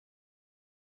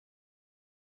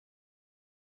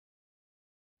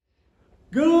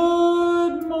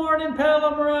Good morning,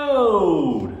 Pelham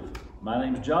Road. My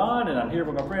name's John, and I'm here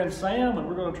with my friend Sam, and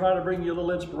we're going to try to bring you a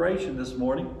little inspiration this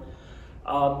morning.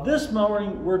 This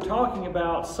morning, we're talking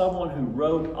about someone who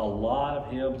wrote a lot of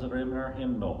hymns that are in our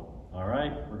hymnal. All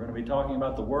right, we're going to be talking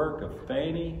about the work of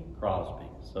Fanny Crosby.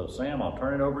 So, Sam, I'll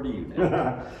turn it over to you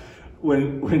now.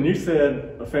 When you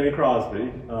said Fanny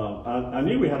Crosby, I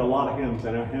knew we had a lot of hymns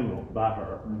in our hymnal by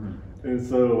her. And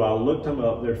so I looked them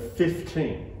up. There are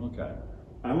 15. Okay.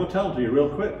 I'm going to tell them to you real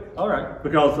quick. All right.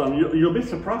 Because you'll be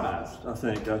surprised, I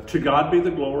think. To God be the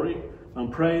glory.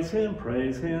 Praise Him,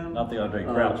 praise Him. Not the Andre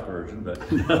Crouch version,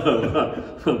 but.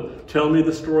 No. Tell me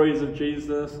the stories of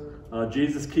Jesus.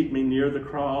 Jesus, keep me near the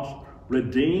cross.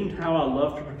 Redeemed, how I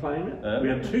love to proclaim it. We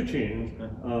have two tunes.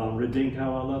 Redeemed,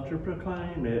 how I love to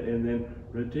proclaim it. And then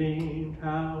Redeemed,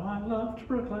 how I love to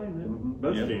proclaim it.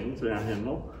 Both tunes in our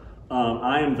hymnal.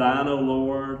 I am thine, O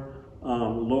Lord.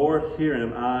 Lord, here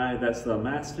am I. That's the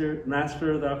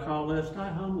master thou callest, I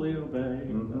humbly obey.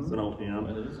 That's an old hymn.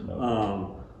 It is an old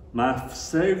hymn. My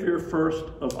Savior first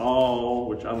of all,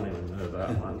 which I don't even know that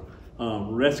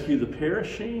one. Rescue the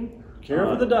perishing. Care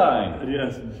for the dying.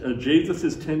 Yes. Jesus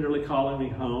is tenderly calling me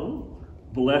home.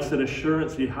 Blessed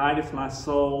assurance, He hideth my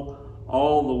soul.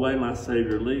 All the way my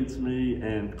Savior leads me,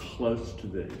 and close to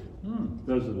Thee.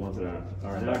 Those are the ones that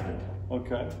are in our hymn.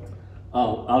 Okay.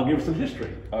 I'll give some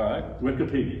history. All right.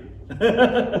 Wikipedia.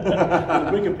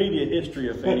 The Wikipedia history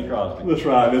of Fanny Crosby. That's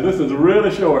right. And this is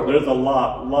really short. There's a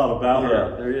lot about her.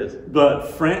 Yeah, there is. But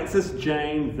Frances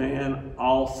Jane Van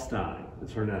Alstyne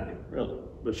is her name. Really?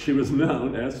 But she was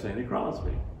known as Fanny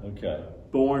Crosby. Okay.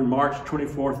 Born March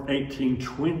 24th,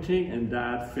 1820, and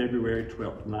died February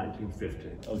 12th,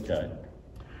 1915. Okay.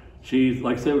 She's,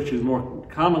 like I said, she's more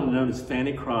commonly known as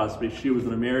Fanny Crosby. She was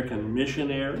an American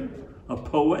missionary, a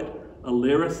poet, a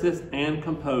lyricist, and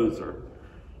composer.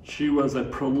 She was a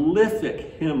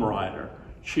prolific hymn writer.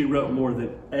 She wrote more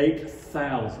than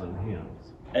 8,000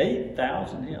 hymns.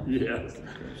 8,000 hymns? Yes.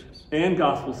 And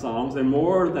gospel songs, and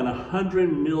more than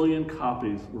 100 million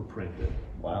copies were printed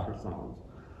of her songs.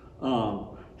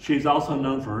 She's also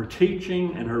known for her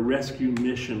teaching and her rescue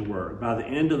mission work. By the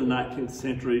end of the 19th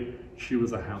century, she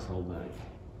was a household name.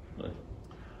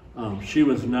 She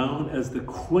was known as the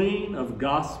Queen of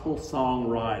Gospel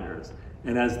Songwriters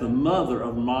and as the mother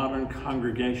of modern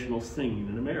congregational singing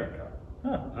in America.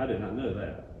 I did not know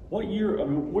that. What year,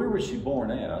 where was she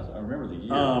born at? I remember the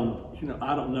year.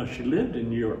 I don't know. She lived in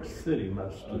New York City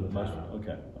most of the time.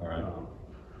 Okay, all right.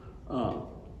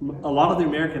 A lot of the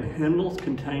American hymnals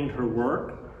contained her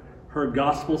work. Her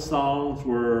gospel songs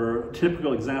were a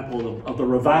typical example of the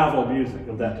revival music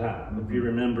of that time. If you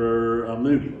remember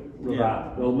Moody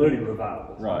revival, Moody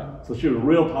revivals. Right. So she was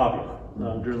real popular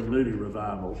during the Moody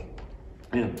revivals.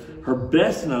 And her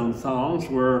best known songs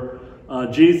were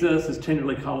Jesus is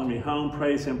tenderly calling me home,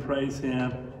 praise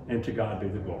Him, and to God be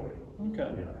the glory.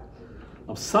 Okay.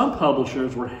 Some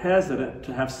publishers were hesitant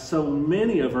to have so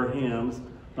many of her hymns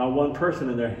by one person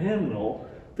in their hymnal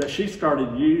that she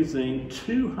started using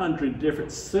 200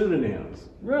 different pseudonyms.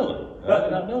 Really? I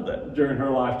did not know that. During her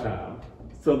lifetime,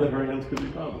 so that her hymns could be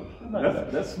published.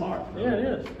 That's smart. Right? Yeah, it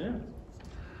is. Yeah.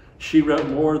 She wrote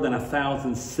more than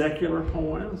 1,000 secular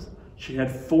poems. She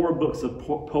had 4 books of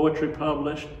poetry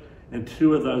published, and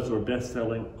 2 of those were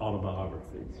best-selling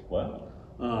autobiographies. Wow.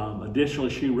 Additionally,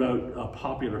 she wrote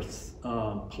popular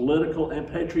political and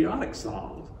patriotic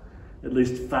songs, at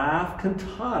least 5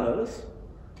 cantatas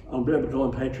on biblical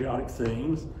and patriotic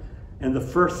themes, and the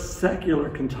first secular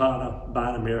cantata by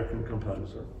an American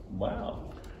composer. Wow.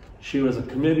 She was a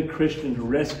committed Christian to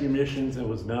rescue missions and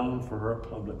was known for her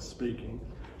public speaking.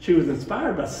 She was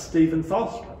inspired by Stephen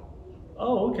Foster.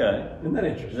 Oh, okay. Isn't that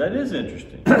interesting? That is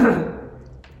interesting.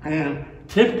 And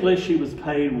typically she was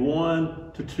paid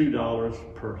 $1 to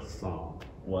 $2 per song.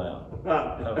 Wow.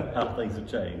 How things have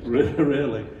changed.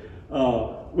 Really.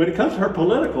 When it comes to her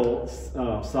political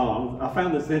songs, I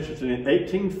found this interesting. In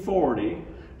 1840,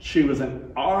 she was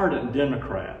an ardent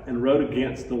Democrat and wrote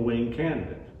against the Wing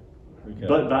candidate. Okay.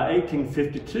 But by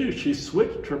 1852, she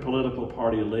switched her political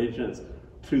party allegiance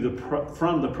to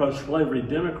from the pro-slavery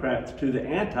Democrats to the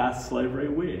anti-slavery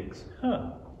Whigs.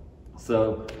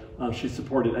 So she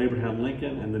supported Abraham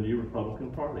Lincoln and the new Republican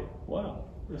Party. Wow.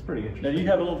 That's pretty interesting. Now, do you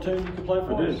have a little tune you can play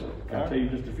for us? Can I tell you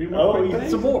just a few more quick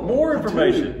things? Some more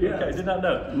information. Yeah. Okay, I did not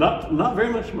know. Not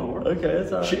very much more. Okay,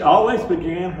 that's all right. She always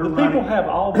began her writing. People have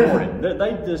all morning.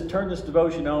 They just turn this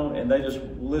devotion on and they just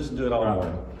listen to it all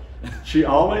morning. She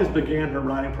always began her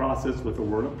writing process with a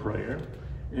word of prayer,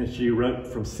 and she wrote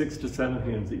from 6 to 7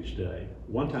 hymns each day.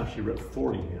 One time she wrote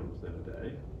 40 hymns in a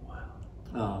day.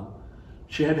 Wow.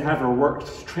 she had to have her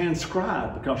works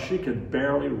transcribed because she could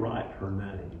barely write her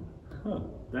name. Huh.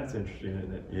 That's interesting,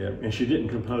 isn't it? Yeah. And she didn't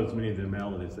compose many of the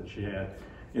melodies that she had.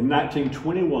 In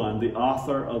 1921, the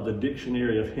author of the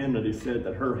Dictionary of Hymnody said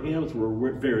that her hymns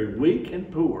were very weak and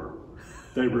poor.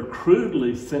 They were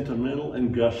crudely sentimental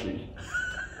and gushy.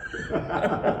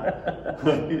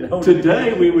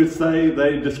 Today, we would say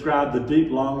they describe the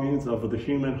deep longings of the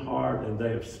human heart, and they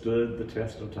have stood the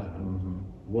test of time. Mm-hmm.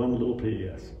 One little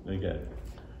P.S. Okay.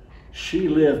 She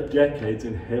lived decades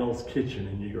in Hell's Kitchen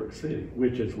in New York City,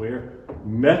 which is where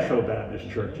Metro Baptist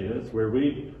Church is, where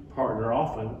we partner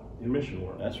often in mission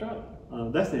work. That's right.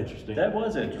 That's interesting. That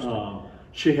was interesting.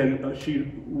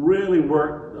 She really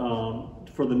worked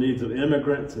for the needs of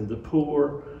immigrants and the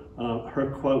poor.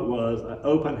 Her quote was,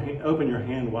 open your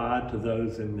hand wide to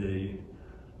those in need.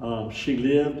 She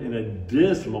lived in a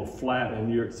dismal flat in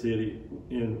New York City,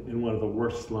 in one of the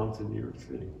worst slums in New York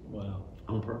City. Wow.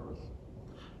 On purpose.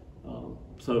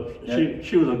 So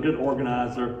she was a good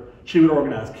organizer. She would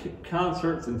organize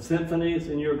concerts and symphonies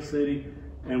in New York City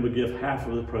and would give half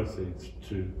of the proceeds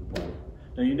to the poor.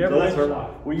 Now you never that's her mentioned,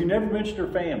 life. well, you never mentioned her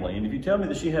family, and if you tell me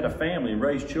that she had a family and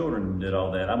raised children and did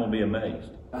all that, I'm gonna be amazed.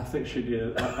 I think she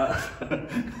did.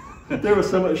 There was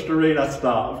so much to read, I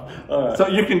stopped. Right. So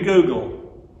you can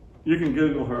Google. You can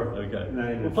Google her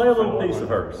name. We'll play a little piece of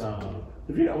hers.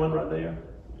 Have you got one right there?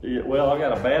 Yeah, well, I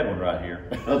got a bad one right here.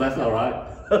 Oh, that's all right.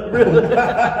 Really?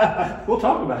 We'll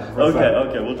talk about it.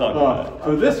 Okay, we'll talk about it.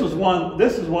 So this is one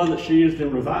that she used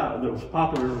in revival, that was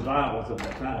popular in revivals at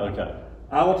that time. Okay.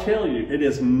 I will tell you, it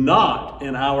is not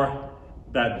in our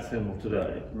Baptist hymnal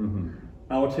today. Mm-hmm.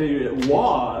 I will tell you, it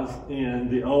was in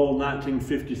the old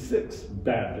 1956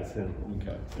 Baptist hymnal.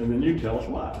 Okay. And then you tell us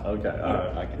why. Okay, all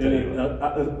right, I can tell you.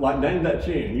 Like, name that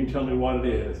tune. You tell me what it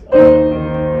is. I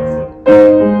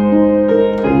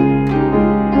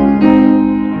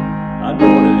know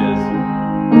what it is.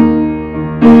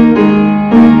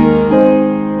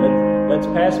 That's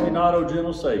Pass Me Not, O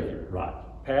Gentle Savior. Right.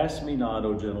 Pass me not,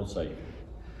 O gentle Savior.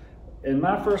 In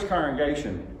my first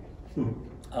congregation,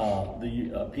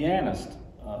 the pianist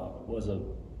was a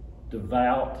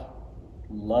devout,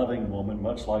 loving woman,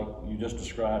 much like you just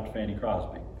described Fanny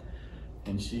Crosby.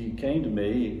 And she came to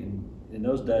me, and in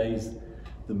those days,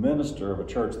 the minister of a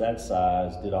church that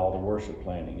size did all the worship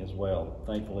planning as well.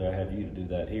 Thankfully, I have you to do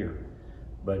that here.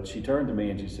 But she turned to me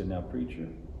and she said, "Now, preacher,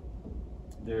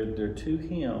 there are two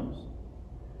hymns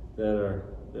that are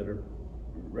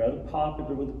rather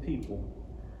popular with the people,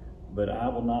 but I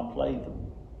will not play them.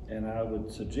 And I would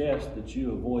suggest that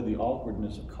you avoid the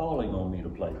awkwardness of calling on me to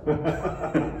play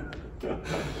them."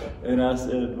 And I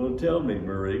said, "Well, tell me,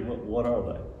 Marie, what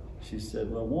are they?" She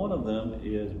said, "Well, one of them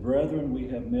is, 'Brethren, we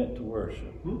have met to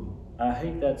worship.'" I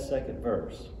hate that second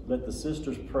verse. "Let the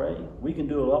sisters pray." We can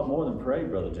do a lot more than pray,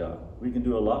 Brother John. We can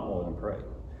do a lot more than pray.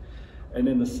 And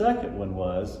then the second one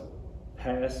was,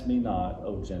 "Pass me not,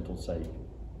 O gentle Savior."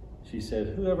 She said,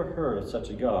 "Who ever heard of such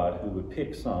a God who would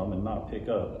pick some and not pick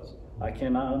others? I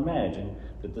cannot imagine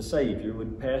that the Savior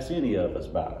would pass any of us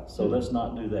by, so let's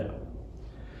not do that."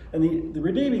 And the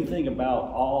redeeming thing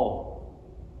about all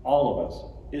of us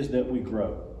is that we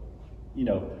grow. You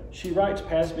know, she writes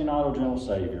 "Pass Me Not, O Gentle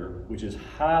Savior," which is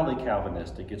highly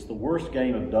Calvinistic. It's the worst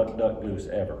game of duck, duck, goose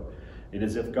ever. It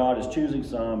is if God is choosing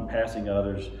some, passing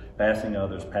others, passing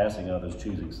others, passing others,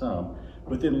 choosing some.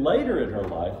 But then later in her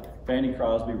life, Fanny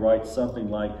Crosby writes something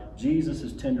like, "Jesus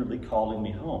is tenderly calling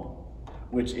me home,"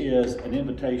 which is an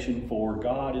invitation for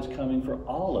God is coming for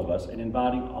all of us and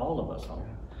inviting all of us home.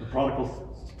 The prodigal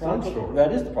son story.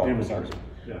 That is the prodigal son.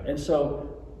 Yeah. And so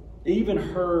even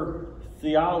her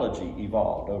theology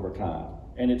evolved over time.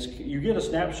 And you get a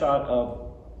snapshot of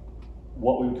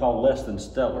what we would call less than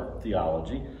stellar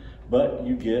theology, but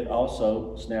you get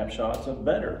also snapshots of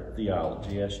better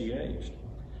theology as she aged.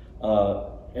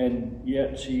 And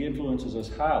yet she influences us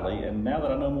highly, and now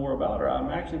that I know more about her, I'm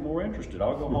actually more interested.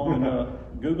 I'll go home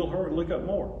and Google her and look up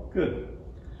more. Good.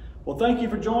 Well, thank you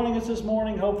for joining us this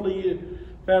morning. Hopefully you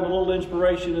found a little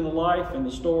inspiration in the life and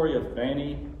the story of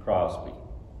Fanny Crosby.